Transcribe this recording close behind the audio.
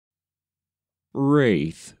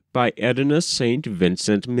Wraith by Edna St.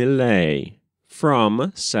 Vincent Millay,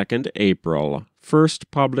 from 2nd April, first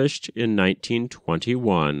published in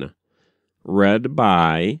 1921. Read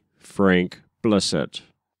by Frank Blissett.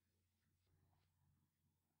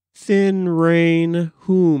 Thin rain,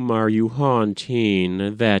 whom are you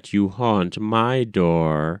haunting, that you haunt my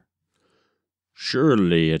door?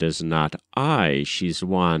 Surely it is not I she's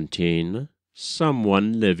wanting,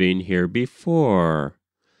 someone living here before.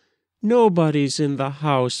 Nobody's in the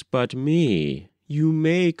house but me. You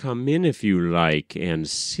may come in if you like and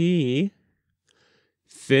see.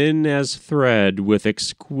 Thin as thread with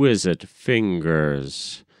exquisite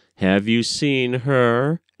fingers. Have you seen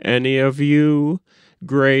her, any of you?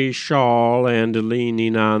 Gray shawl and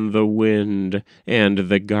leaning on the wind, and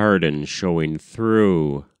the garden showing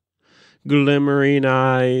through. Glimmering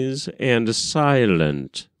eyes and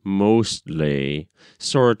silent, mostly,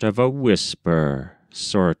 sort of a whisper,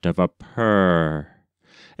 sort of a purr,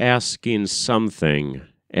 asking something,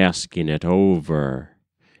 asking it over,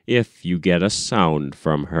 if you get a sound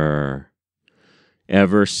from her.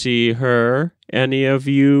 Ever see her, any of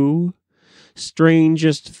you?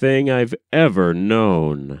 Strangest thing I've ever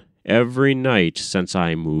known, every night since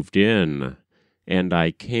I moved in, and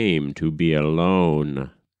I came to be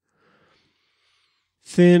alone.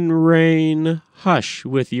 Thin rain, hush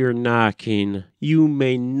with your knocking, you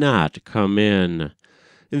may not come in.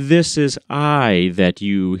 This is I that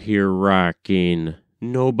you hear rocking,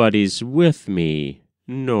 nobody's with me,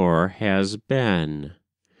 nor has been.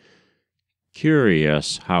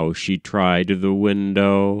 Curious how she tried the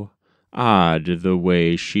window, odd the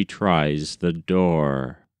way she tries the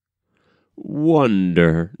door.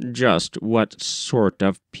 Wonder just what sort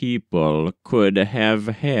of people could have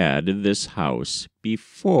had this house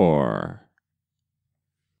before.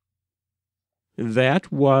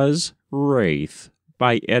 That was Wraith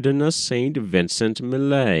by Edna St. Vincent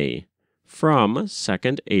Millay, from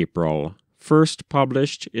 2nd April, first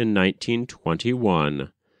published in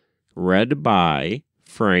 1921. Read by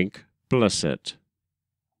Frank Blissett.